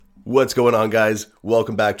What's going on, guys?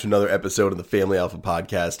 Welcome back to another episode of the Family Alpha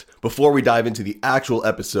Podcast. Before we dive into the actual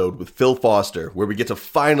episode with Phil Foster, where we get to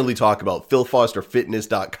finally talk about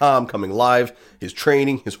PhilFosterFitness.com coming live, his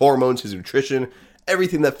training, his hormones, his nutrition,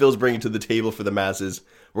 everything that Phil's bringing to the table for the masses,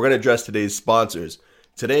 we're going to address today's sponsors.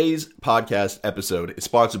 Today's podcast episode is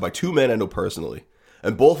sponsored by two men I know personally,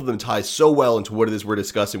 and both of them tie so well into what it is we're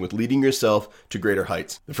discussing with leading yourself to greater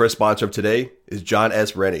heights. The first sponsor of today is John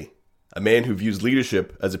S. Rennie, a man who views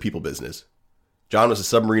leadership as a people business. John was a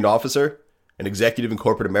submarine officer, an executive in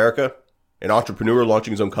corporate America, an entrepreneur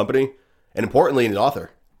launching his own company, and importantly, an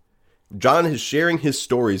author. John is sharing his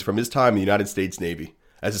stories from his time in the United States Navy.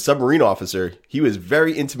 As a submarine officer, he was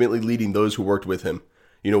very intimately leading those who worked with him.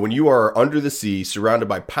 You know, when you are under the sea, surrounded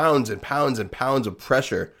by pounds and pounds and pounds of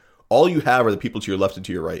pressure, all you have are the people to your left and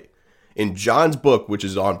to your right. In John's book, which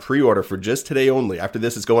is on pre-order for just today only, after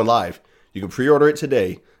this is going live, you can pre-order it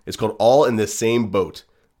today. It's called All in the Same Boat.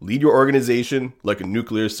 Lead your organization like a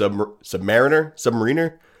nuclear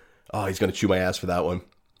submariner. Oh, he's going to chew my ass for that one.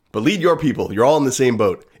 But lead your people. You're all in the same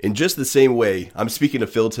boat. In just the same way, I'm speaking to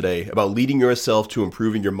Phil today about leading yourself to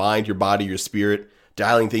improving your mind, your body, your spirit,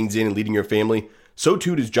 dialing things in and leading your family. So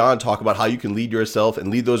too does John talk about how you can lead yourself and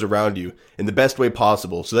lead those around you in the best way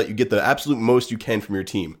possible so that you get the absolute most you can from your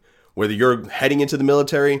team. Whether you're heading into the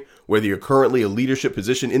military, whether you're currently a leadership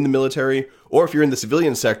position in the military, or if you're in the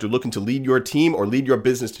civilian sector looking to lead your team or lead your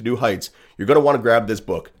business to new heights, you're going to want to grab this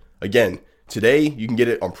book. Again, today you can get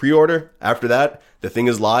it on pre-order. After that, the thing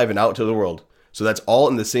is live and out to the world. So that's All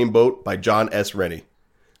in the Same Boat by John S. Rennie.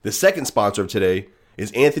 The second sponsor of today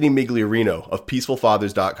is Anthony Migliorino of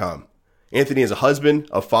PeacefulFathers.com. Anthony is a husband,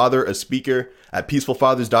 a father, a speaker. At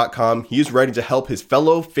PeacefulFathers.com, he is ready to help his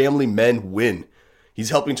fellow family men win. He's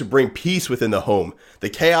helping to bring peace within the home. The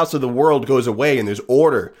chaos of the world goes away and there's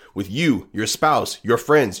order with you, your spouse, your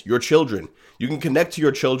friends, your children. You can connect to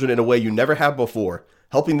your children in a way you never have before,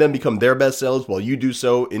 helping them become their best selves while you do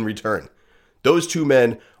so in return. Those two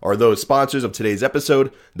men are those sponsors of today's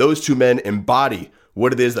episode. Those two men embody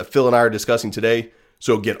what it is that Phil and I are discussing today.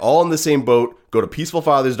 So get all in the same boat, go to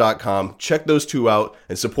peacefulfathers.com, check those two out,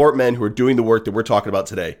 and support men who are doing the work that we're talking about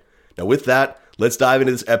today. Now with that, let's dive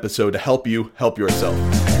into this episode to help you help yourself.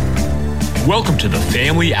 Welcome to the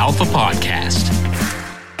Family Alpha Podcast,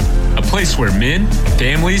 a place where men,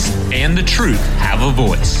 families, and the truth have a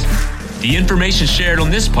voice. The information shared on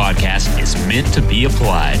this podcast is meant to be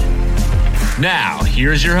applied. Now,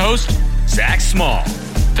 here's your host, Zach Small,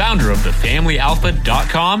 founder of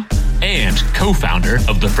thefamilyalpha.com and co-founder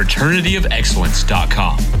of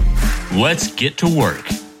thefraternityofexcellence.com. Let's get to work.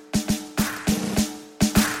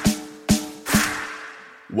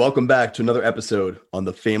 Welcome back to another episode on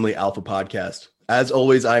the Family Alpha Podcast. As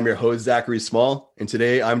always, I'm your host, Zachary Small, and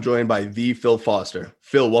today I'm joined by the Phil Foster.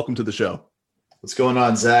 Phil, welcome to the show. What's going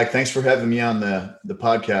on, Zach? Thanks for having me on the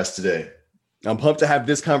podcast today. I'm pumped to have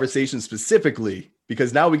this conversation specifically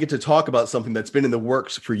because now we get to talk about something that's been in the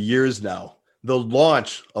works for years now, the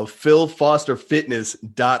launch of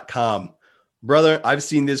PhilFosterFitness.com. Brother, I've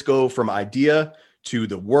seen this go from idea to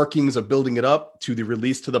the workings of building it up to the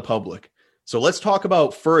release to the public. So let's talk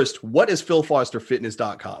about first, what is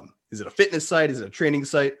PhilFosterFitness.com? Is it a fitness site? Is it a training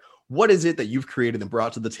site? What is it that you've created and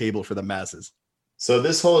brought to the table for the masses? So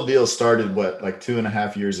this whole deal started, like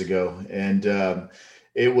 2.5 years ago. And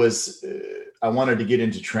it was, I wanted to get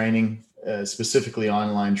into training, specifically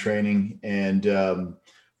online training, and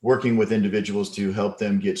working with individuals to help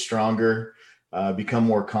them get stronger, become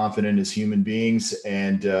more confident as human beings.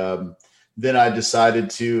 And then I decided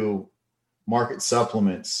to market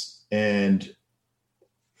supplements. And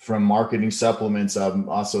from marketing supplements, I'm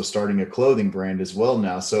also starting a clothing brand as well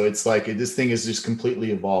now. So it's like this thing is just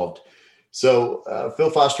completely evolved. So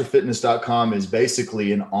PhilFosterFitness.com is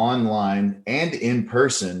basically an online and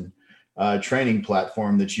in-person training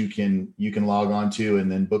platform that you can log on to and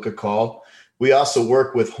then book a call. We also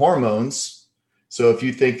work with hormones. So if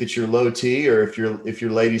you think that you're low T, or if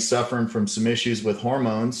your lady's suffering from some issues with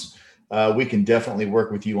hormones, we can definitely work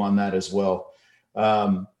with you on that as well.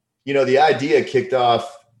 The idea kicked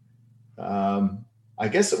off, I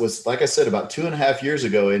guess it was, like I said, about 2.5 years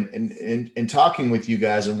ago, in talking with you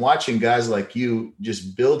guys and watching guys like you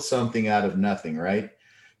just build something out of nothing, right?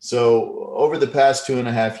 So over the past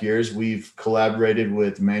 2.5 years, we've collaborated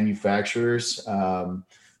with manufacturers,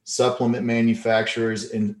 supplement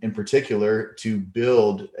manufacturers in particular, to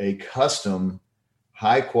build a custom,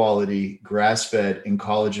 high-quality, grass-fed and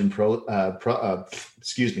collagen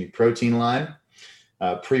protein line.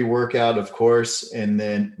 Pre-workout, of course, and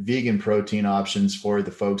then vegan protein options for the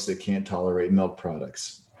folks that can't tolerate milk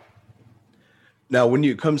products. Now, when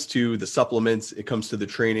it comes to the supplements, it comes to the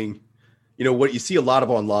training, what you see a lot of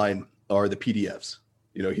online are the PDFs.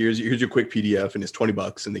 Here's your quick PDF and it's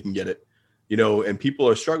 $20 and they can get it, and people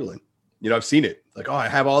are struggling. I've seen it like, oh, I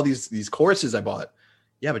have all these courses I bought.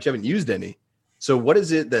 Yeah, but you haven't used any. So what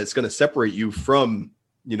is it that's going to separate you from,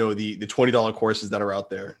 the $20 courses that are out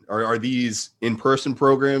there? Are these in-person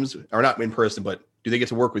programs, or not in person, but do they get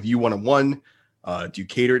to work with you one-on-one? Do you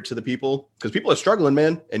cater it to the people? Because people are struggling,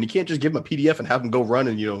 man, and you can't just give them a PDF and have them go run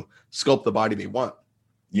and, sculpt the body they want.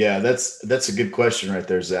 Yeah, that's a good question right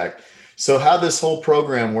there, Zach. So how this whole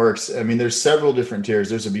program works, I mean, there's several different tiers.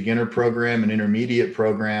 There's a beginner program, an intermediate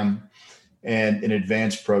program, and an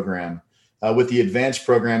advanced program. With the advanced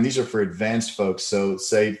program, these are for advanced folks. So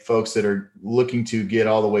say folks that are looking to get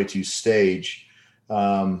all the way to stage,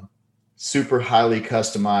 super highly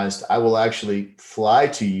customized. I will actually fly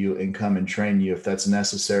to you and come and train you if that's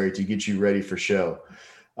necessary to get you ready for show.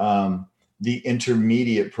 The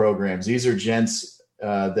intermediate programs, these are gents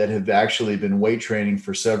that have actually been weight training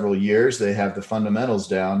for several years. They have the fundamentals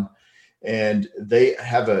down and they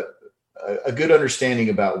have a good understanding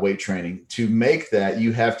about weight training. To make that,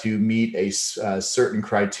 you have to meet a certain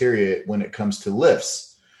criteria when it comes to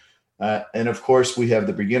lifts. And of course, we have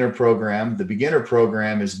the beginner program. The beginner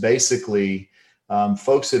program is basically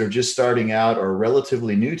folks that are just starting out or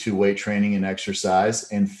relatively new to weight training and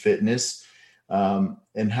exercise and fitness.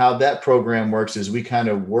 And how that program works is we kind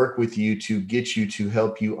of work with you to get you to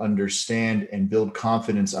help you understand and build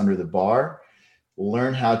confidence under the bar,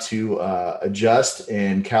 learn how to adjust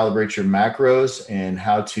and calibrate your macros and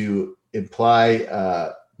how to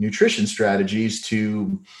apply nutrition strategies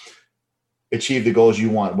to achieve the goals you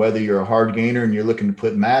want, whether you're a hard gainer and you're looking to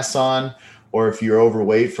put mass on, or if you're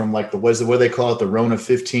overweight from like what do they call it? The Rona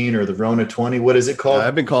 15 or the Rona 20? What is it called?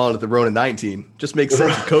 I've been calling it the Rona 19. Just makes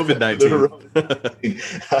sense of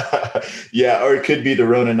COVID-19. Yeah. Or it could be the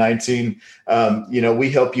Rona 19.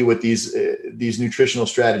 We help you with these nutritional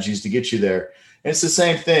strategies to get you there. And it's the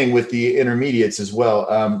same thing with the intermediates as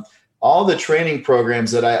well. All the training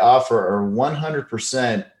programs that I offer are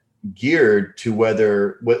 100% geared to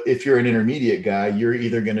if you're an intermediate guy, you're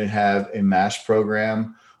either going to have a MASH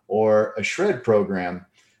program or a shred program.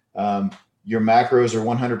 Your macros are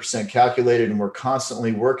 100% calculated and we're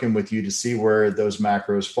constantly working with you to see where those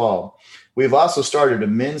macros fall. We've also started a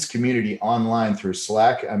men's community online through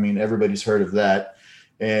Slack. I mean, everybody's heard of that.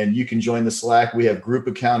 And you can join the Slack. We have group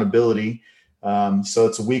accountability. So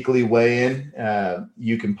it's a weekly weigh-in.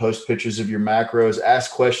 You can post pictures of your macros,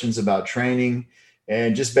 ask questions about training,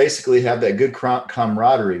 and just basically have that good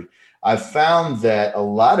camaraderie. I've found that a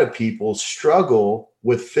lot of people struggle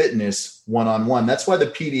with fitness one-on-one. That's why the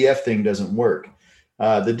PDF thing doesn't work.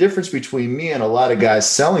 The difference between me and a lot of guys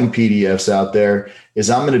selling PDFs out there is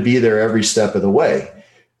I'm going to be there every step of the way.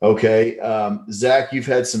 Okay. Zach, you've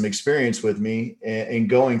had some experience with me in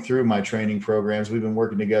going through my training programs. We've been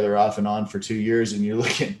working together off and on for 2 years and you're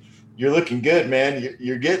looking good, man.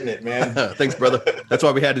 You're getting it, man. Thanks, brother. That's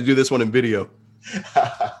why we had to do this one in video.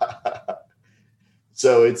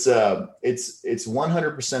 So it's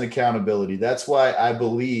 100% accountability. That's why I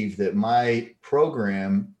believe that my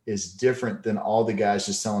program is different than all the guys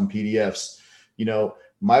just selling PDFs.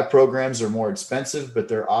 My programs are more expensive, but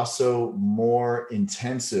they're also more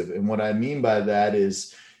intensive. And what I mean by that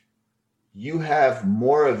is you have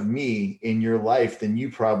more of me in your life than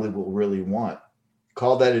you probably will really want.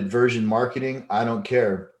 Call that aversion marketing. I don't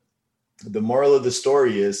care. The moral of the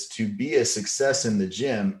story is to be a success in the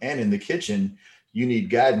gym and in the kitchen, you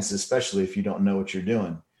need guidance, especially if you don't know what you're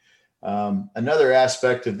doing. Another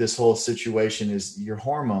aspect of this whole situation is your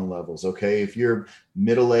hormone levels. Okay. If you're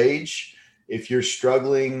middle-aged, if you're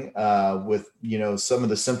struggling with, some of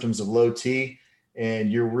the symptoms of low T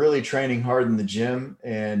and you're really training hard in the gym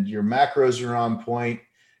and your macros are on point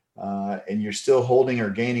and you're still holding or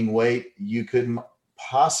gaining weight, you could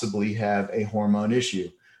possibly have a hormone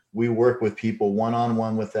issue. We work with people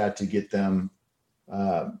one-on-one with that to get them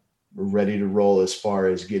ready to roll as far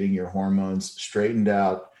as getting your hormones straightened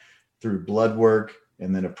out through blood work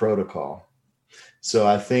and then a protocol. So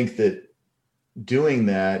I think that doing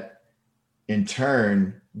that in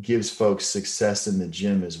turn gives folks success in the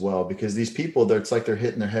gym as well, because these people, it's like they're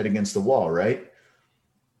hitting their head against the wall, right?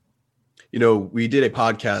 We did a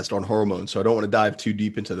podcast on hormones, so I don't want to dive too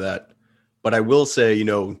deep into that. But I will say,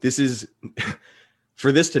 this is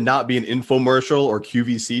for this to not be an infomercial or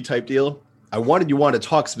QVC type deal. I wanted to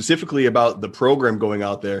talk specifically about the program going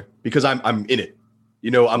out there because I'm in it.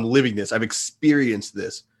 I'm living this. I've experienced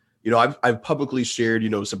this. I've publicly shared,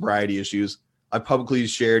 sobriety issues. I've publicly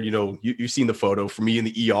shared, you've seen the photo for me in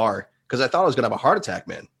the ER because I thought I was going to have a heart attack,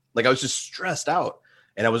 man. Like I was just stressed out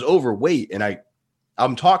and I was overweight and I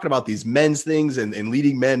I'm talking about these men's things and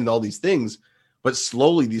leading men and all these things, but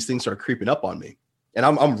slowly these things start creeping up on me. And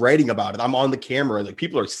I'm writing about it. I'm on the camera. Like,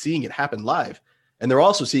 people are seeing it happen live. And they're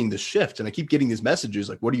also seeing the shift. And I keep getting these messages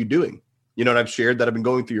like, what are you doing? You know, and I've shared that I've been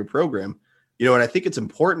going through your program, you know, and I think it's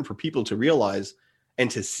important for people to realize and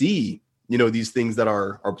to see, you know, these things that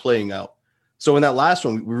are playing out. So in that last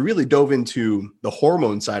one, we really dove into the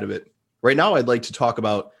hormone side of it. Right now, I'd like to talk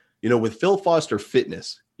about, you know, with Phil Foster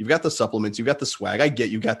Fitness, you've got the supplements, you've got the swag. I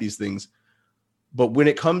get you got these things. But when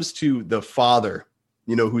it comes to the father,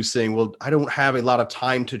 you know, who's saying, well, I don't have a lot of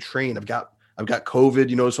time to train. I've got COVID,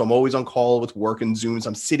 you know, so I'm always on call with work and Zooms.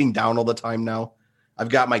 I'm sitting down all the time now. I've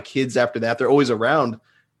got my kids after that. They're always around.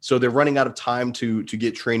 So they're running out of time to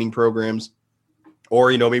get training programs,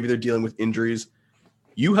 or, you know, maybe they're dealing with injuries.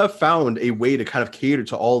 You have found a way to kind of cater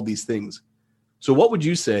to all of these things. So what would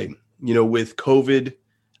you say, you know, with COVID,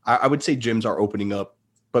 I would say gyms are opening up,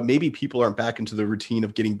 but maybe people aren't back into the routine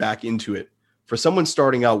of getting back into it. For someone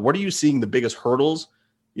starting out, what are you seeing the biggest hurdles,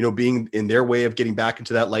 you know, being in their way of getting back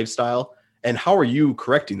into that lifestyle? And how are you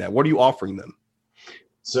correcting that? What are you offering them?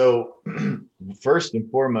 So first and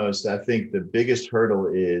foremost, I think the biggest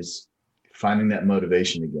hurdle is finding that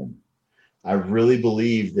motivation again. I really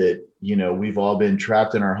believe that, you know, we've all been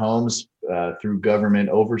trapped in our homes through government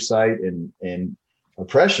oversight and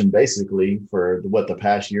oppression, basically, for the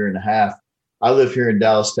past year and a half. I live here in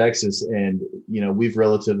Dallas, Texas, and, you know, we've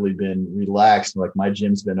relatively been relaxed. Like, my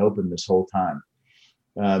gym's been open this whole time.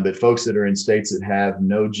 But folks that are in states that have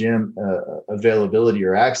no gym availability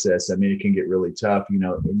or access, I mean, it can get really tough, you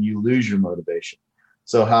know, and you lose your motivation.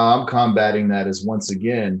 So how I'm combating that is, once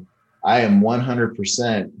again, I am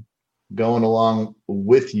 100% going along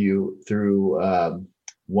with you through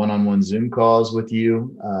one-on-one Zoom calls with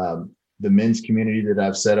you, the men's community that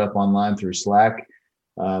I've set up online through Slack,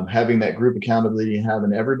 having that group accountability, and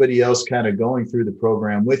having everybody else kind of going through the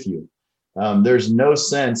program with you. There's no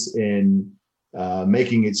sense in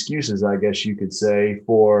making excuses, I guess you could say,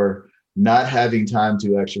 for not having time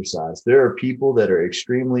to exercise. There are people that are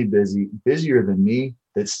extremely busy, busier than me,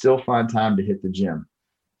 that still find time to hit the gym.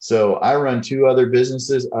 So I run 2 other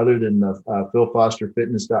businesses other than the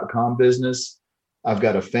philfosterfitness.com business. I've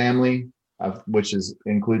got a family, which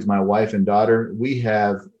includes my wife and daughter. We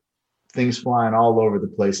have things flying all over the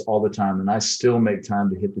place all the time, and I still make time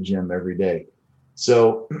to hit the gym every day.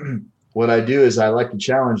 So what I do is I like to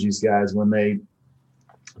challenge these guys when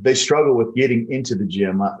they struggle with getting into the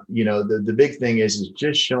gym. You know, the big thing is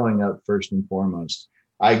just showing up first and foremost.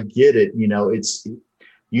 I get it. You know,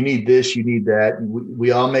 you need this, you need that.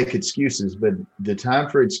 We all make excuses, but the time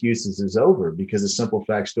for excuses is over, because the simple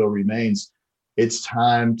fact still remains. It's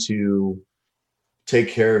time to take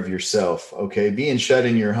care of yourself. Okay. Being shut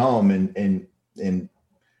in your home and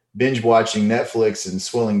binge watching Netflix and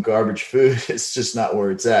swilling garbage food, it's just not where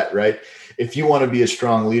it's at, right? If you want to be a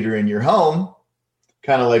strong leader in your home,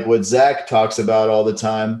 kind of like what Zach talks about all the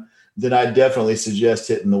time, then I definitely suggest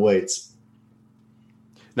hitting the weights.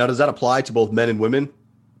 Now, does that apply to both men and women?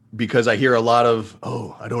 Because I hear a lot of,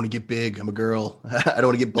 I don't want to get big, I'm a girl. I don't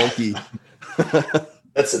want to get bulky.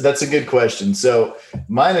 That's a good question. So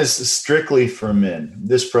mine is strictly for men.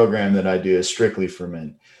 This program that I do is strictly for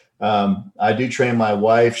men. I do train my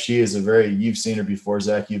wife. She is you've seen her before,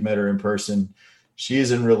 Zach, you've met her in person. She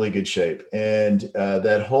is in really good shape. And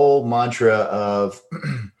that whole mantra of,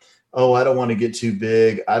 I don't want to get too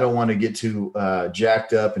big, I don't want to get too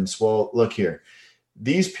jacked up and swole. Look here,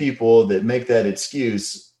 these people that make that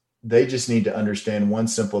excuse, they just need to understand one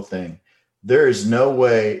simple thing. There is no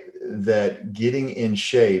way that getting in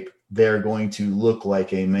shape, they're going to look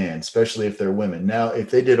like a man, especially if they're women. Now,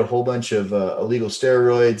 if they did a whole bunch of illegal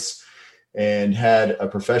steroids and had a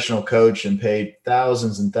professional coach and paid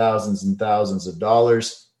thousands and thousands and thousands of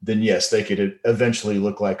dollars, then yes, they could eventually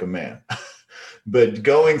look like a man. But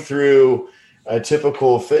going through a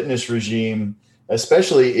typical fitness regime,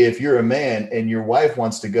 especially if you're a man and your wife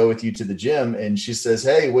wants to go with you to the gym and she says,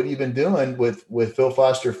 hey, what have you been doing with Phil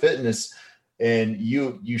Foster Fitness? And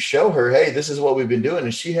you show her, hey, this is what we've been doing.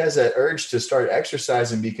 And she has that urge to start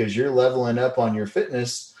exercising because you're leveling up on your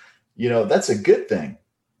fitness. You know, that's a good thing.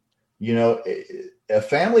 You know, a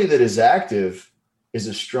family that is active is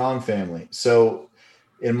a strong family. So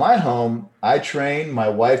in my home, I train, my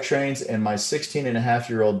wife trains, and my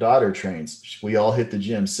 16-and-a-half-year-old daughter trains. We all hit the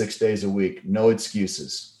gym 6 days a week. No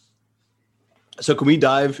excuses. So can we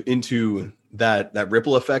dive into that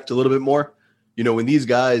ripple effect a little bit more? You know, when these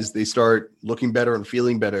guys, they start looking better and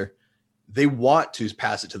feeling better, they want to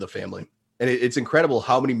pass it to the family. And it's incredible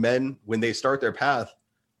how many men, when they start their path,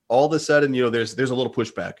 all of a sudden, you know, there's a little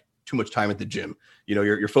pushback, too much time at the gym. You know,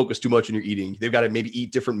 you're focused too much on your eating. They've got to maybe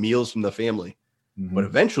eat different meals from the family. But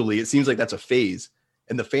eventually it seems like that's a phase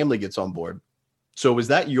and the family gets on board. So was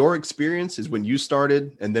that your experience, is when you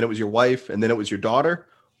started and then it was your wife and then it was your daughter?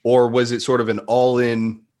 Or was it sort of an all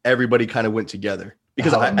in, everybody kind of went together?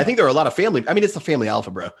 Because I think there are a lot of family. I mean, it's the family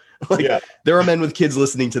alpha, bro. There are men with kids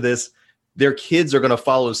listening to this. Their kids are going to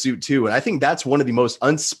follow suit too. And I think that's one of the most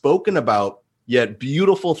unspoken about yet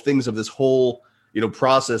beautiful things of this whole,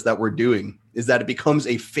 process that we're doing, is that it becomes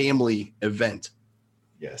a family event.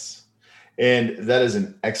 Yes. And that is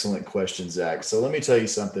an excellent question, Zach. So let me tell you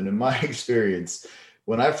something. In my experience,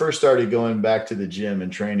 when I first started going back to the gym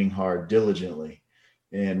and training hard diligently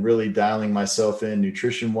and really dialing myself in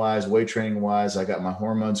nutrition wise, weight training wise, I got my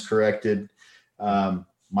hormones corrected. My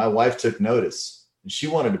wife took notice and she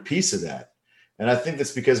wanted a piece of that. And I think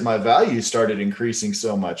that's because my values started increasing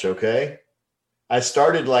so much. Okay. I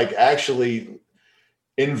started actually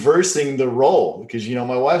inversing the role because,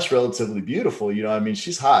 my wife's relatively beautiful.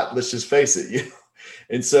 She's hot. Let's just face it.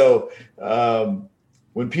 And so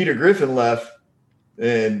when Peter Griffin left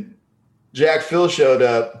and Jack Phil showed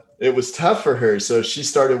up, it was tough for her. So she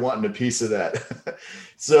started wanting a piece of that.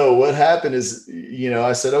 So what happened is,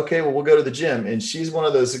 I said, okay, well, we'll go to the gym. And she's one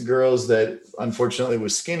of those girls that unfortunately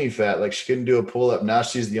was skinny fat. Like she couldn't do a pull up. Now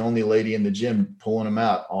she's the only lady in the gym pulling them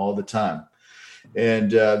out all the time.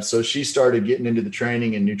 And so she started getting into the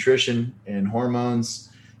training and nutrition and hormones.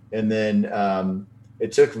 And then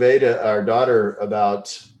it took Veda, our daughter, about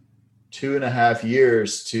 2.5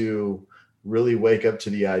 years to really wake up to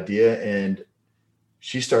the idea. And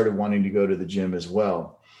she started wanting to go to the gym as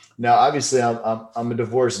well. Now, obviously, I'm a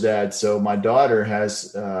divorced dad. So my daughter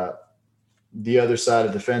has the other side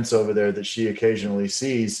of the fence over there that she occasionally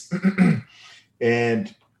sees.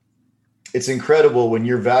 And it's incredible when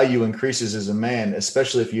your value increases as a man,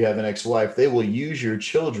 especially if you have an ex-wife, they will use your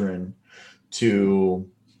children to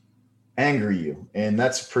anger you. And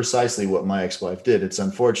that's precisely what my ex-wife did. It's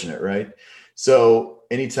unfortunate, right? So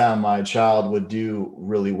anytime my child would do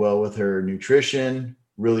really well with her nutrition,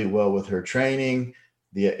 really well with her training,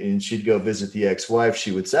 and she'd go visit the ex-wife,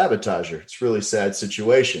 she would sabotage her. It's a really sad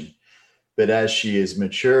situation. But as she has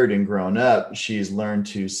matured and grown up, she's learned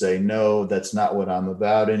to say, no, that's not what I'm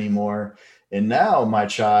about anymore. And now my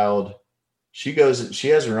child, she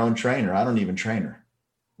has her own trainer. I don't even train her,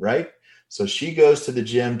 right? So she goes to the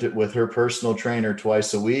gym with her personal trainer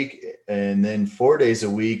twice a week. And then 4 days a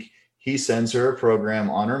week, he sends her a program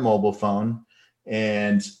on her mobile phone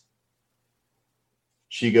and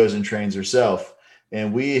she goes and trains herself.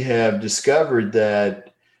 And we have discovered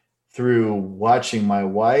that through watching my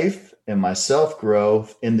wife and myself grow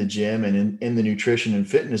in the gym and in the nutrition and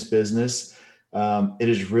fitness business, it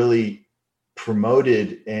has really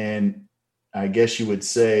promoted and I guess you would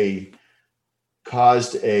say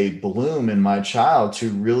caused a bloom in my child to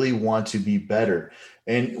really want to be better.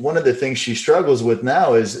 And one of the things she struggles with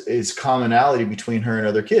now is commonality between her and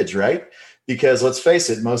other kids, right? Because let's face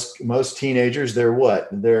it, most teenagers, they're what?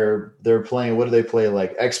 They're playing, what do they play,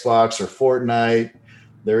 like Xbox or Fortnite?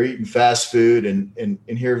 They're eating fast food. And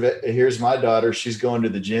here's my daughter. She's going to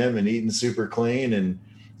the gym and eating super clean and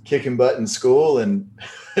kicking butt in school. And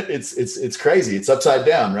it's crazy. It's upside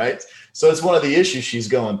down, right? So it's one of the issues she's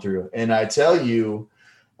going through. And I tell you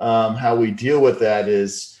how we deal with that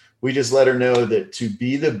is we just let her know that to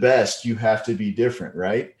be the best, you have to be different,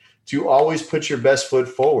 right? To always put your best foot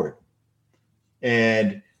forward.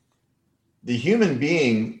 And the human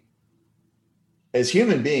being, as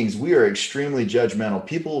human beings, we are extremely judgmental.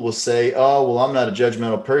 People will say, oh, well, I'm not a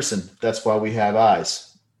judgmental person. That's why we have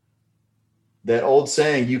eyes. That old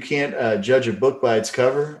saying, you can't judge a book by its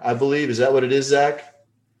cover, I believe. Is that what it is, Zach?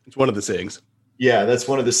 It's one of the sayings. Yeah, that's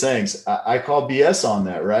one of the sayings. I call BS on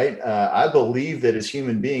that, right? I believe that as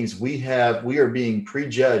human beings, we are being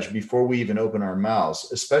prejudged before we even open our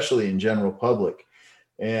mouths, especially in general public.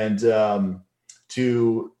 And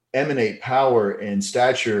to emanate power and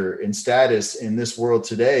stature and status in this world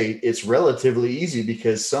today, it's relatively easy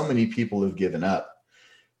because so many people have given up.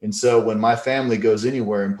 And so when my family goes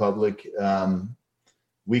anywhere in public,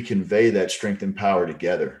 we convey that strength and power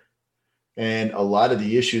together. And a lot of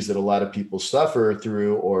the issues that a lot of people suffer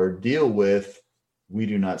through or deal with, we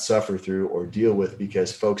do not suffer through or deal with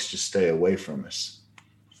because folks just stay away from us.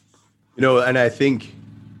 And I think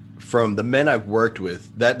from the men I've worked with,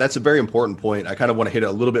 that's a very important point. I kind of want to hit it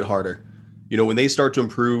a little bit harder. When they start to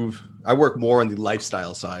improve, I work more on the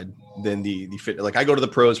lifestyle side than the fit. Like I go to the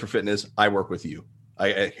pros for fitness. I work with you.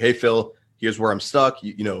 Hey, Phil, here's where I'm stuck.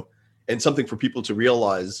 And something for people to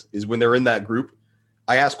realize is when they're in that group,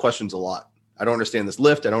 I ask questions a lot. I don't understand this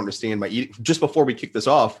lift. I don't understand my eating. Just before we kick this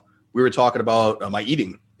off, we were talking about my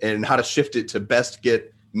eating and how to shift it to best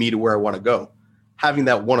get me to where I want to go. having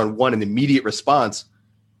that one-on-one and immediate response,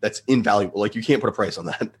 that's invaluable. Like, you can't put a price on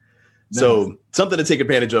that. No. So something to take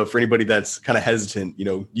advantage of for anybody that's kind of hesitant. You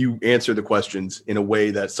know, you answer the questions in a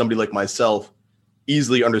way that somebody like myself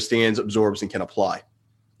easily understands, absorbs, and can apply.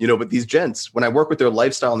 You know, but these gents, when I work with their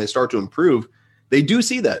lifestyle and they start to improve, they do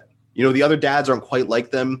see that. You know, the other dads aren't quite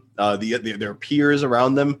like them. Their peers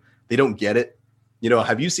around them, they don't get it. You know,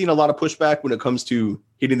 have you seen a lot of pushback when it comes to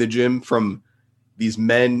hitting the gym from these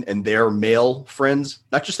men and their male friends,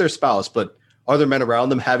 not just their spouse, but other men around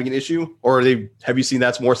them having an issue? Or have you seen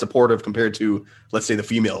that's more supportive compared to, let's say, the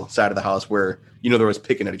female side of the house where, you know, they're always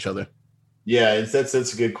picking at each other? Yeah, that's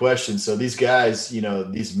a good question. So these guys, you know,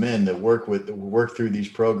 these men that work through these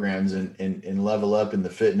programs and level up in the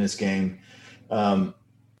fitness game,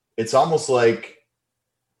 it's almost like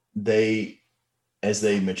as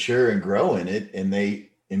they mature and grow in it and they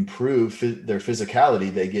improve their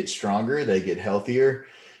physicality, they get stronger, they get healthier.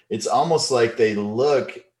 It's almost like they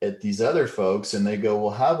look at these other folks and they go,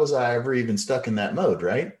 well, how was I ever even stuck in that mode,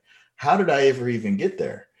 right? How did I ever even get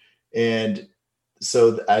there? And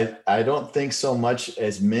so I don't think so much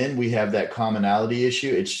as men we have that commonality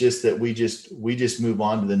issue. It's just that we just move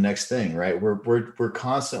on to the next thing, right? We're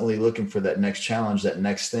constantly looking for that next challenge, that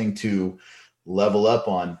next thing to level up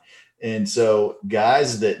on. And so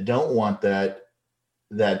guys that don't want that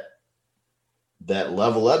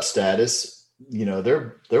level up status, you know,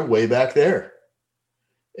 they're way back there.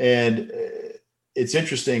 And it's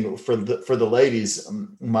interesting for the ladies.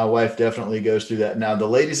 My wife definitely goes through that. Now, the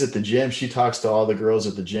ladies at the gym, she talks to all the girls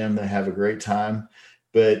at the gym. They have a great time.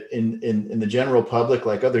 But in the general public,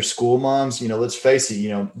 like other school moms, you know, let's face it, you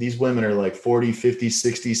know, these women are like 40, 50,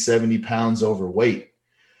 60, 70 pounds overweight,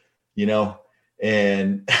 you know,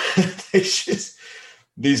 and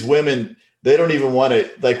these women, they don't even want to,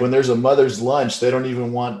 like when there's a mother's lunch, they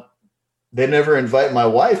never invite my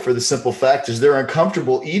wife for the simple fact is they're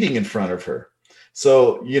uncomfortable eating in front of her.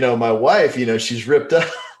 So, you know, my wife, you know, she's ripped up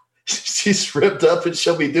and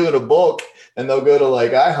she'll be doing a bulk and they'll go to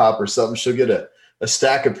like IHOP or something. She'll get a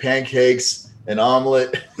stack of pancakes, an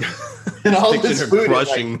omelet, and all this food.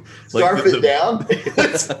 Crushing, like, scarf it down.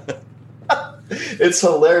 It's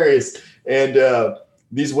hilarious. And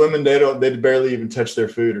these women, they barely even touch their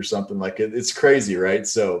food or something like it. It's crazy, right?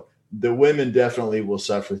 So the women definitely will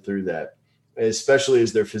suffer through that, especially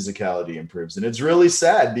as their physicality improves. And it's really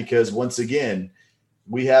sad because once again,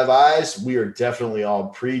 we have eyes. We are definitely all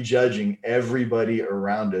prejudging everybody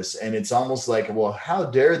around us. And it's almost like, well, how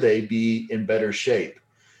dare they be in better shape?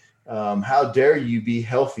 How dare you be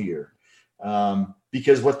healthier?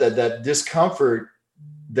 Because what that discomfort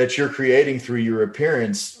that you're creating through your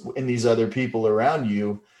appearance in these other people around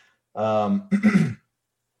you,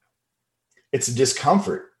 it's a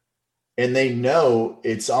discomfort. And they know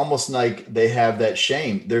it's almost like they have that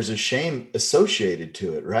shame. There's a shame associated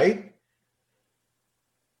to it, right?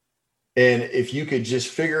 And if you could just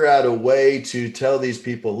figure out a way to tell these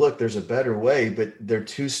people, look, there's a better way, but they're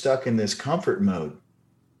too stuck in this comfort mode.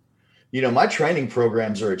 You know, my training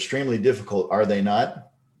programs are extremely difficult, are they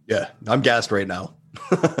not? Yeah, I'm gassed right now.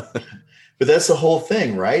 But that's the whole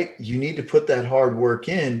thing, right? You need to put that hard work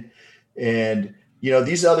in. And, you know,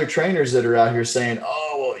 these other trainers that are out here saying,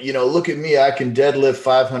 oh, well, you know, look at me, I can deadlift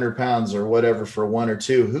 500 pounds or whatever for 1 or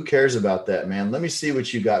 2. Who cares about that, man? Let me see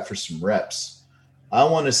what you got for some reps. I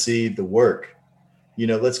want to see the work. You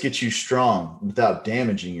know, let's get you strong without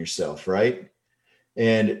damaging yourself, right?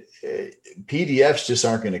 And PDFs just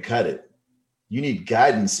aren't going to cut it. You need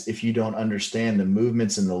guidance if you don't understand the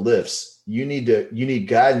movements and the lifts. You need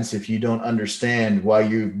guidance if you don't understand why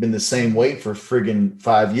you've been the same weight for friggin'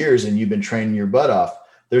 5 years and you've been training your butt off.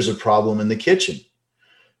 There's a problem in the kitchen.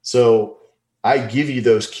 So I give you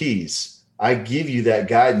those keys. I give you that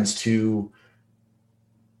guidance to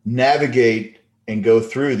navigate and go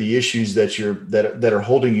through the issues that are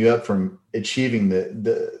holding you up from achieving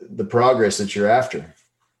the progress that you're after.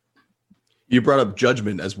 You brought up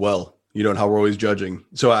judgment as well, you know, and how we're always judging.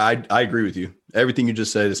 So I agree with you. Everything you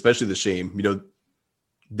just said, especially the shame, you know,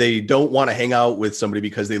 they don't want to hang out with somebody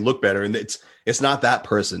because they look better. And it's not that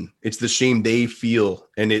person. It's the shame they feel.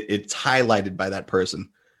 And it's highlighted by that person.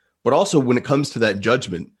 But also when it comes to that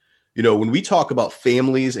judgment, you know, when we talk about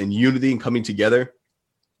families and unity and coming together,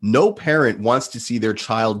 no parent wants to see their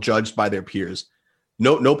child judged by their peers.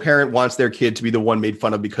 No parent wants their kid to be the one made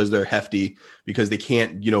fun of because they're hefty, because they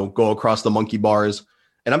can't, you know, go across the monkey bars.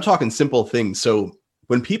 And I'm talking simple things. So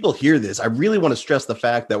when people hear this, I really want to stress the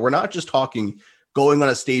fact that we're not just talking going on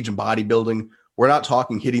a stage in bodybuilding. We're not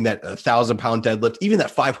talking hitting that 1,000-pound deadlift, even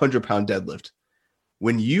that 500-pound deadlift.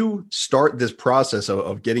 When you start this process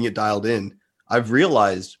of getting it dialed in, I've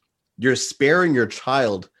realized you're sparing your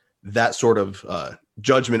child that sort of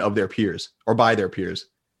judgment of their peers or by their peers,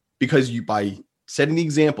 because by setting the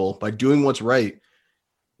example, by doing what's right,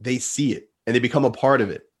 they see it and they become a part of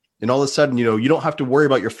it. And all of a sudden, you don't have to worry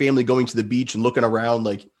about your family going to the beach and looking around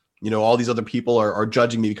like, all these other people are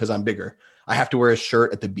judging me because I'm bigger. I have to wear a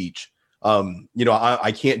shirt at the beach.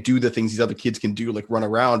 I can't do the things these other kids can do, like run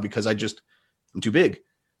around, because I'm too big,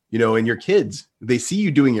 and your kids, they see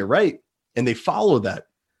you doing it right and they follow that.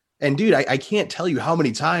 And dude, I can't tell you how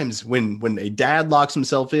many times when a dad locks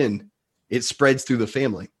himself in, it spreads through the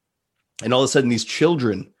family. And all of a sudden these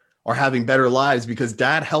children are having better lives because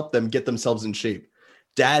dad helped them get themselves in shape.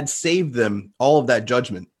 Dad saved them all of that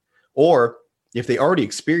judgment. Or if they already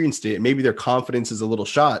experienced it, maybe their confidence is a little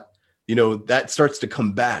shot, that starts to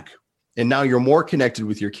come back. And now you're more connected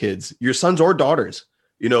with your kids, your sons or daughters,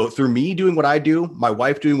 through me doing what I do, my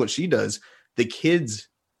wife doing what she does, the kids,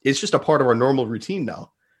 it's just a part of our normal routine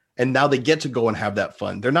now. And now they get to go and have that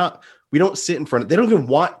fun. They don't even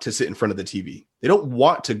want to sit in front of the TV. They don't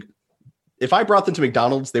want to. If I brought them to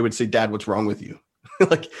McDonald's, they would say, Dad, what's wrong with you?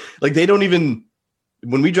 like they don't even,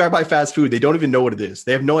 when we drive by fast food, they don't even know what it is.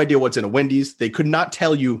 They have no idea what's in a Wendy's. They could not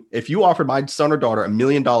tell you, if you offered my son or daughter $1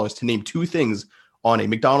 million to name 2 things on a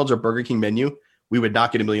McDonald's or Burger King menu, we would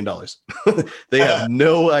not get $1 million. They have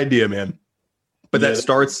no idea, man. But that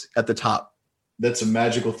starts at the top. That's a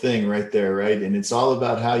magical thing right there, right? And it's all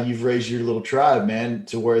about how you've raised your little tribe, man,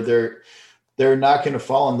 to where they're not going to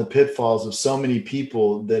fall in the pitfalls of so many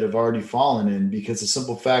people that have already fallen in, because the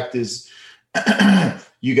simple fact is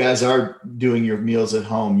you guys are doing your meals at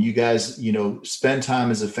home. You guys, spend time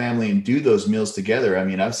as a family and do those meals together. I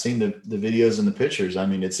mean, I've seen the videos and the pictures. I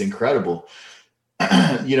mean, it's incredible.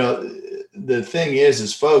 The thing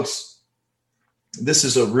is folks, this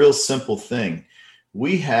is a real simple thing.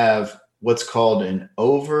 We have what's called an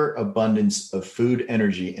overabundance of food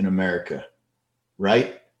energy in America,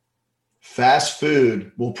 right? Fast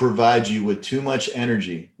food will provide you with too much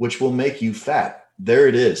energy, which will make you fat. There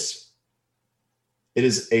it is. It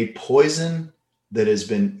is a poison that has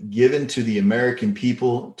been given to the American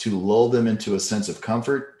people to lull them into a sense of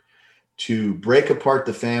comfort, to break apart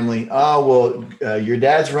the family. Oh, well, your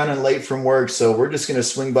dad's running late from work, so we're just going to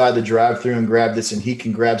swing by the drive-thru and grab this, and he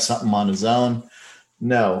can grab something on his own.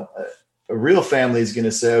 No, a real family is going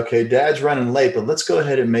to say, okay, dad's running late, but let's go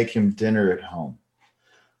ahead and make him dinner at home.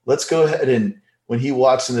 Let's go ahead and when he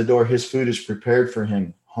walks in the door, his food is prepared for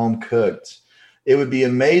him, home cooked. It would be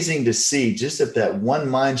amazing to see, just if that one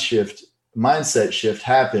mindset shift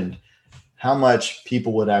happened, how much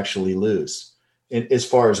people would actually lose as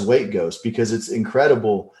far as weight goes, because it's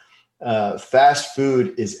incredible. Fast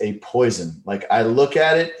food is a poison. Like, I look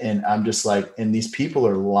at it and I'm just like, and these people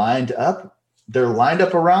are lined up. They're lined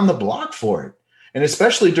up around the block for it. And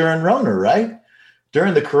especially during Rona, right?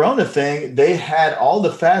 During the Corona thing, they had all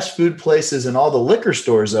the fast food places and all the liquor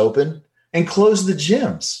stores open and closed the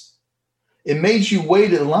gyms. It made you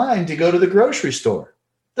wait in line to go to the grocery store.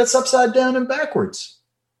 That's upside down and backwards.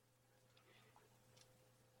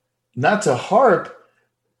 Not to harp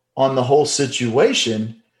on the whole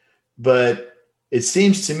situation, but it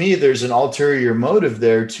seems to me there's an ulterior motive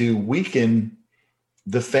there to weaken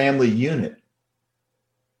the family unit.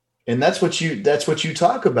 And that's what you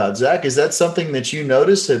talk about, Zach. Is that something that you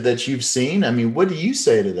noticed, that you've seen? I mean, what do you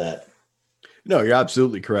say to that? No, you're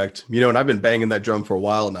absolutely correct. And I've been banging that drum for a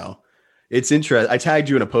while now. It's interesting. I tagged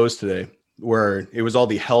you in a post today where it was all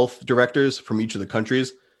the health directors from each of the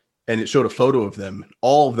countries, and it showed a photo of them.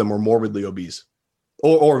 All of them were morbidly obese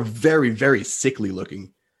or very, very sickly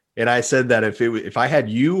looking. And I said that if I had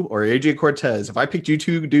you or AJ Cortez, if I picked you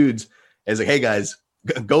 2 dudes as like, hey guys,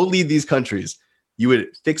 go lead these countries, you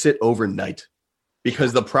would fix it overnight,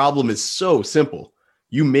 because the problem is so simple.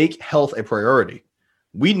 You make health a priority.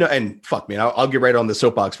 We know, and fuck man, I'll get right on the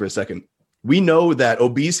soapbox for a second. We know that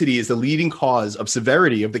obesity is the leading cause of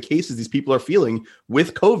severity of the cases these people are feeling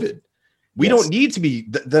with COVID. We don't need to be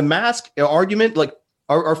the mask argument. Like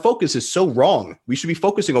our focus is so wrong. We should be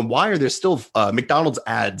focusing on why are there still McDonald's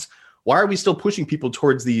ads? Why are we still pushing people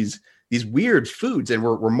towards these weird foods, and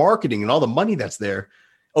we're marketing and all the money that's there?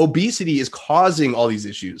 Obesity is causing all these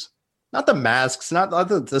issues, not the masks, not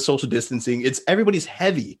the social distancing. It's everybody's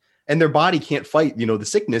heavy and their body can't fight, the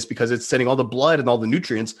sickness, because it's sending all the blood and all the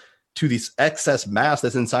nutrients to this excess mass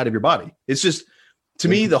that's inside of your body. It's just, to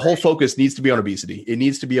me, the whole focus needs to be on obesity. It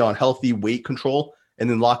needs to be on healthy weight control, and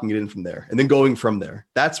then locking it in from there and then going from there.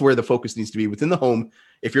 That's where the focus needs to be, within the home.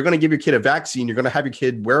 If you're going to give your kid a vaccine, you're going to have your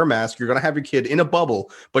kid wear a mask. You're going to have your kid in a bubble,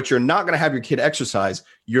 but you're not going to have your kid exercise.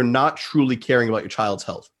 You're not truly caring about your child's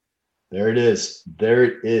health. There it is. There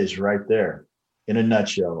it is right there in a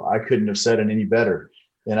nutshell. I couldn't have said it any better.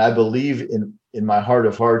 And I believe in in my heart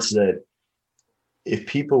of hearts that if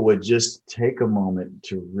people would just take a moment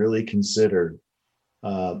to really consider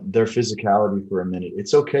their physicality for a minute.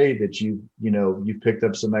 It's okay that you've picked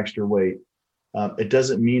up some extra weight. It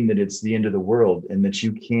doesn't mean that it's the end of the world and that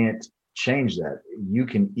you can't change that. You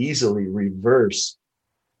can easily reverse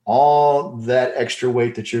all that extra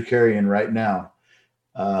weight that you're carrying right now,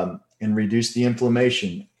 and reduce the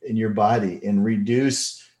inflammation in your body and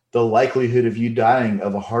reduce the likelihood of you dying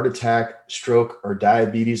of a heart attack, stroke, or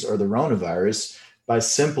diabetes or the coronavirus by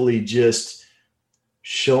simply just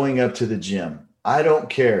showing up to the gym. I don't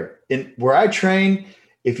care. Where I train,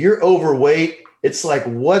 if you're overweight, it's like,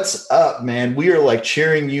 what's up, man? We are like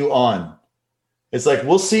cheering you on. It's like,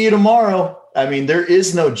 we'll see you tomorrow. I mean, there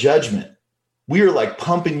is no judgment. We are like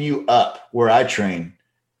pumping you up where I train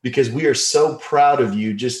because we are so proud of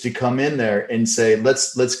you just to come in there and say,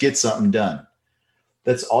 let's get something done.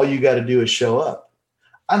 That's all you got to do is show up.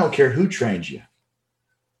 I don't care who trains you.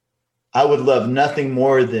 I would love nothing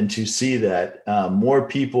more than to see that more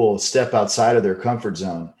people step outside of their comfort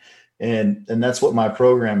zone. And that's what my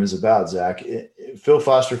program is about, Zach.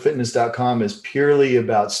 PhilFosterFitness.com is purely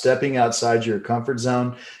about stepping outside your comfort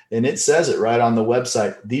zone. And it says it right on the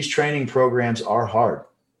website. These training programs are hard.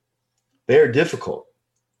 They are difficult,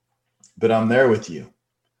 but I'm there with you.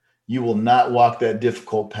 You will not walk that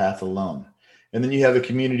difficult path alone. And then you have a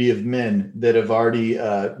community of men that have already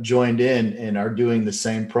joined in and are doing the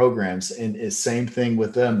same programs. And the same thing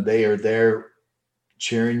with them. They are there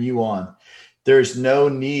cheering you on. There's no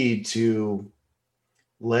need to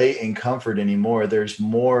lay in comfort anymore. There's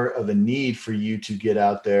more of a need for you to get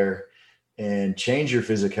out there and change your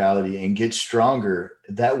physicality and get stronger.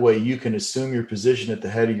 That way you can assume your position at the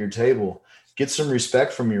head of your table. Get some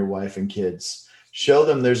respect from your wife and kids. Show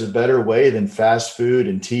them there's a better way than fast food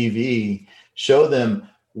and TV. Show them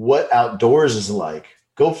what outdoors is like.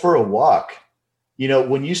 Go for a walk. You know,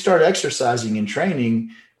 when you start exercising and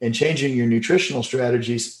training and changing your nutritional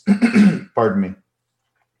strategies, pardon me,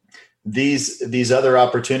 these other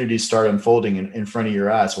opportunities start unfolding in front of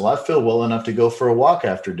your eyes. Well, I feel well enough to go for a walk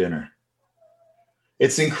after dinner.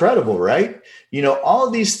 It's incredible, right? You know, all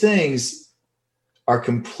of these things are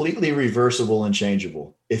completely reversible and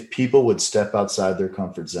changeable if people would step outside their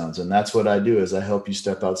comfort zones. And that's what I do, is I help you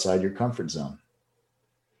step outside your comfort zone.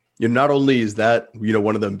 Not only is that,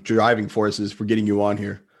 one of the driving forces for getting you on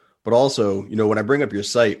here, but also, when I bring up your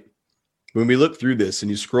site, when we look through this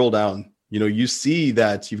and you scroll down, you see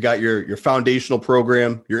that you've got your foundational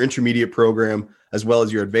program, your intermediate program, as well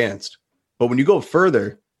as your advanced. But when you go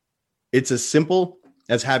further, it's as simple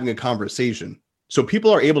as having a conversation. So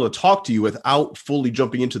people are able to talk to you without fully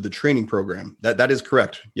jumping into the training program. That is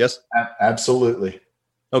correct. Yes? Absolutely.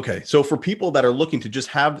 Okay. So for people that are looking to just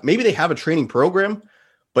maybe they have a training program,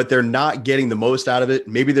 but they're not getting the most out of it.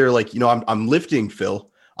 Maybe they're like, I'm lifting, Phil.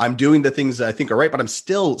 I'm doing the things that I think are right, but I'm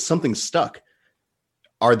still something stuck.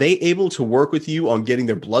 Are they able to work with you on getting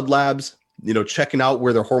their blood labs, checking out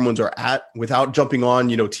where their hormones are at without jumping on,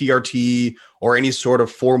 TRT or any sort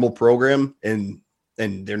of formal program and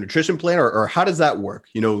their nutrition plan, or how does that work?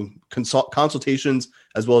 Consultations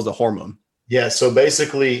as well as the hormone. Yeah. So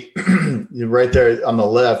basically right there on the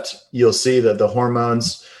left, you'll see that the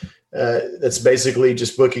hormones, that's basically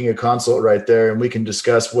just booking a consult right there. And we can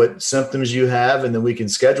discuss what symptoms you have, and then we can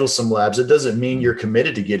schedule some labs. It doesn't mean you're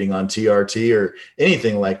committed to getting on TRT or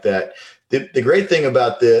anything like that. The great thing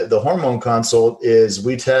about the hormone consult is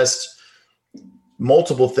we test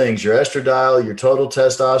multiple things: your estradiol, your total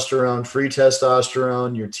testosterone, free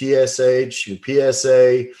testosterone, your TSH, your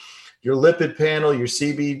PSA, your lipid panel, your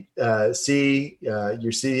CBC,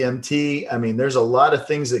 your CMT. I mean, there's a lot of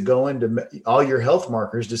things that go into all your health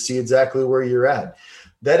markers to see exactly where you're at.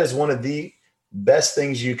 That is one of the best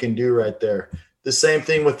things you can do right there. The same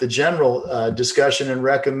thing with the general discussion and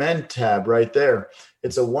recommend tab right there.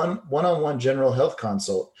 It's a one-on-one general health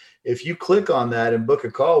consult. If you click on that and book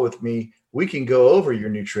a call with me, we can go over your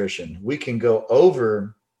nutrition. We can go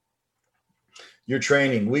over your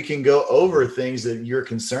training. We can go over things that you're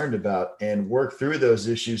concerned about and work through those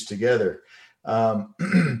issues together.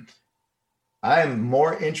 I'm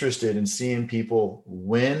more interested in seeing people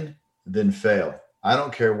win than fail. I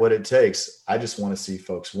don't care what it takes. I just want to see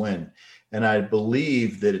folks win. And I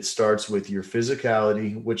believe that it starts with your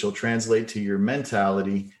physicality, which will translate to your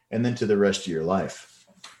mentality and then to the rest of your life.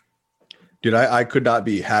 Dude, I could not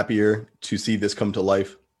be happier to see this come to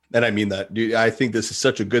life. And I mean that, dude. I think this is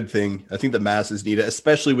such a good thing. I think the masses need it,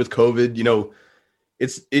 especially with COVID.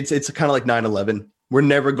 It's kind of like 9/11. We're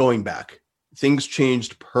never going back. Things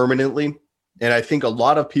changed permanently. And I think a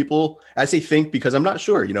lot of people, I say think because I'm not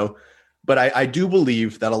sure, But I do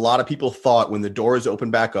believe that a lot of people thought when the doors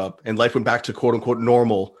opened back up and life went back to quote unquote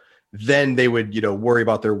normal, then they would, worry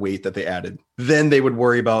about their weight that they added. Then they would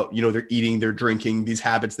worry about, their eating, their drinking, these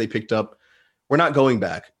habits they picked up. We're not going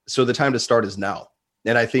back. So the time to start is now.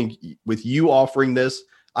 And I think with you offering this,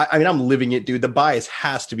 I mean, I'm living it, dude. The bias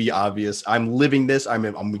has to be obvious. I'm living this. I'm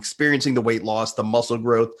experiencing the weight loss, the muscle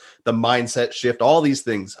growth, the mindset shift, all these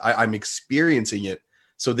things. I'm experiencing it.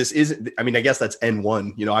 So this isn't, I mean, I guess that's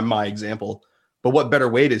N1, I'm my example, but what better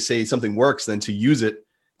way to say something works than to use it,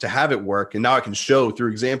 to have it work. And now I can show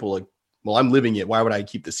through example, like, well, I'm living it. Why would I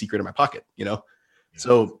keep the secret in my pocket? Yeah.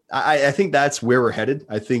 So I think that's where we're headed.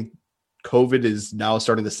 I think COVID is now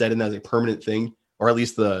starting to set in as a permanent thing, or at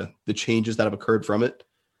least the changes that have occurred from it.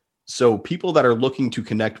 So people that are looking to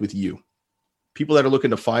connect with you, people that are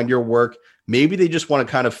looking to find your work, maybe they just want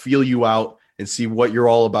to kind of feel you out and see what you're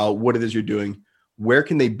all about, what it is you're doing. Where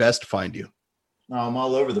can they best find you? I'm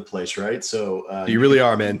all over the place, right? So you really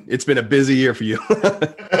are, man. It's been a busy year for you.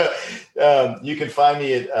 You can find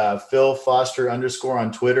me at Phil Foster _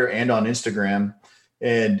 on Twitter and on Instagram.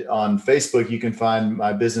 And on Facebook, you can find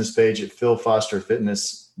my business page at Phil Foster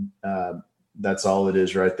Fitness. That's all it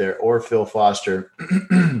is right there. Or Phil Foster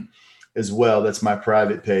as well. That's my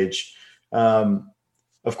private page. Of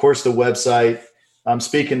course, the website. I'm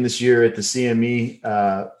speaking this year at the CME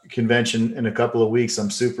convention in a couple of weeks.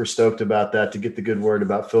 I'm super stoked about that, to get the good word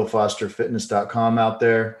about philfosterfitness.com out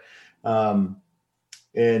there. And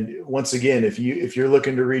once again, if you're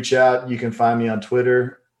looking to reach out, you can find me on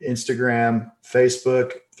Twitter, Instagram,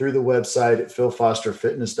 Facebook, through the website at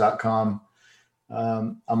philfosterfitness.com.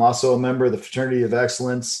 I'm also a member of the Fraternity of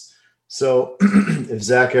Excellence. So if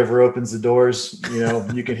Zach ever opens the doors,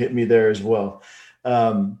 you can hit me there as well.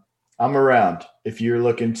 I'm around. If you're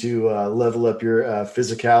looking to level up your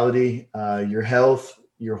physicality, your health,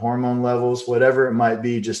 your hormone levels, whatever it might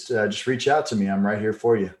be, just reach out to me. I'm right here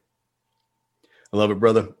for you. I love it,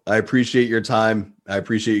 brother. I appreciate your time. I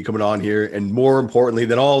appreciate you coming on here. And more importantly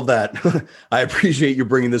than all of that, I appreciate you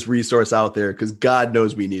bringing this resource out there, because God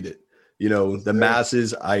knows we need it. The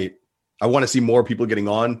masses, I want to see more people getting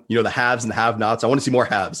on, the haves and the have-nots. I want to see more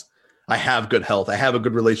haves. I have good health. I have a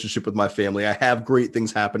good relationship with my family. I have great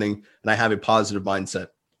things happening, and I have a positive mindset.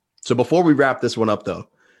 So before we wrap this one up, though,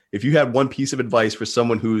 if you had one piece of advice for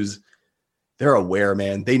someone they're aware,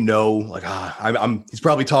 man, they know, like, he's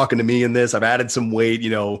probably talking to me in this. I've added some weight,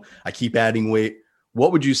 I keep adding weight.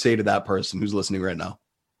 What would you say to that person who's listening right now?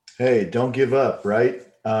 Hey, don't give up, right?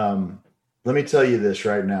 Let me tell you this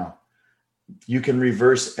right now. You can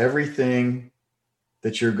reverse everything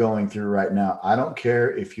that you're going through right now. I don't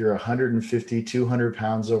care if you're 150, 200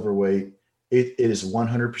 pounds overweight. It is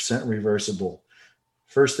 100% reversible.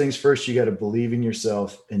 First things first, you got to believe in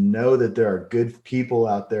yourself and know that there are good people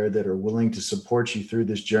out there that are willing to support you through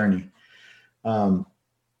this journey.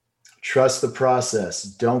 Trust the process.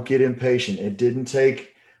 Don't get impatient. It didn't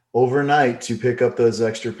take overnight to pick up those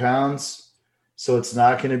extra pounds. So it's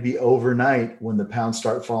not going to be overnight when the pounds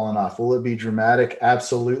start falling off. Will it be dramatic?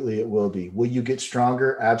 Absolutely, it will be. Will you get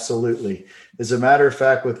stronger? Absolutely. As a matter of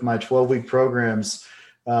fact, with my 12-week programs,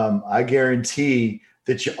 I guarantee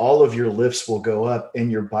that all of your lifts will go up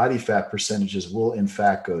and your body fat percentages will, in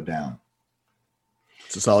fact, go down.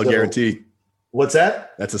 It's a solid guarantee. What's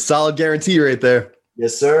that? That's a solid guarantee right there.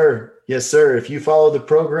 Yes, sir. Yes, sir. If you follow the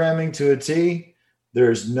programming to a T,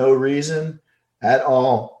 there's no reason at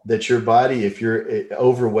all that your body, if you're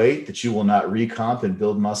overweight, that you will not recomp and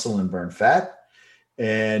build muscle and burn fat.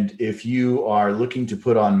 And if you are looking to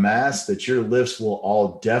put on mass, that your lifts will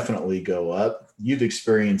all definitely go up. You've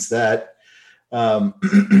experienced that. Or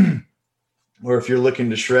if you're looking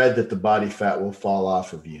to shred, that the body fat will fall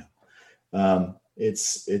off of you.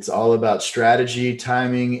 It's all about strategy,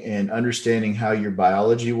 timing, and understanding how your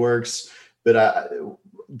biology works. But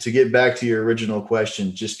to get back to your original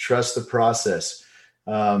question, just trust the process.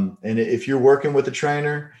 And if you're working with a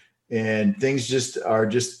trainer and things are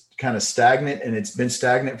just kind of stagnant, and it's been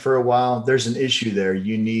stagnant for a while, there's an issue there.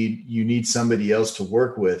 You need somebody else to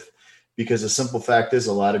work with, because the simple fact is,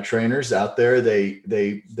 a lot of trainers out there,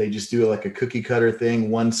 they just do like a cookie cutter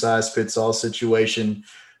thing, one size fits all situation.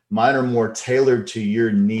 Mine are more tailored to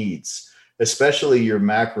your needs, especially your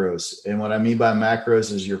macros. And what I mean by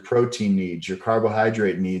macros is your protein needs, your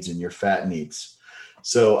carbohydrate needs, and your fat needs.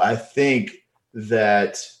 So I think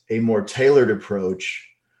that a more tailored approach,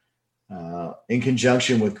 in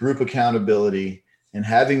conjunction with group accountability and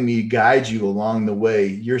having me guide you along the way,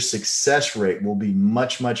 your success rate will be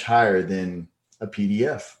much, much higher than a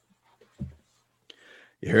PDF.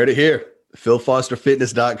 You heard it here.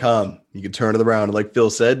 philfosterfitness.com. You can turn it around. And like Phil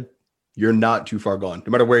said, you're not too far gone.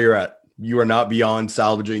 No matter where you're at, You are not beyond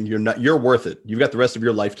salvaging. You're worth it. You've got the rest of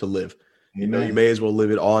your life to live. Amen. You know, you may as well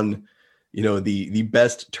live it on, you know, the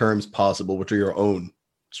best terms possible, which are your own.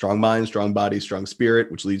 Strong mind, strong body, strong spirit,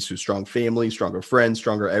 which leads to strong family, stronger friends,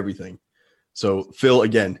 stronger everything. So Phil,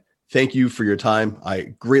 again, thank you for your time.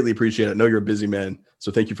 I greatly appreciate it. I know you're a busy man, so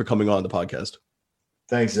thank you for coming on the podcast.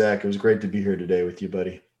 Thanks, Zach. It was great to be here today with you,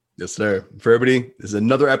 buddy. Yes, sir. For everybody, this is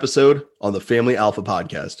another episode on the Family Alpha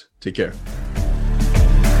Podcast. Take care.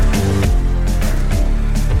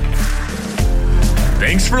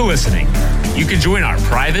 Thanks for listening. You can join our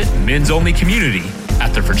private men's-only community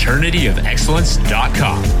at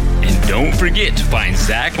thefraternityofexcellence.com. And don't forget to find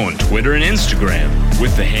Zach on Twitter and Instagram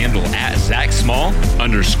with the handle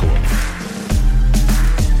 @ZachSmall_.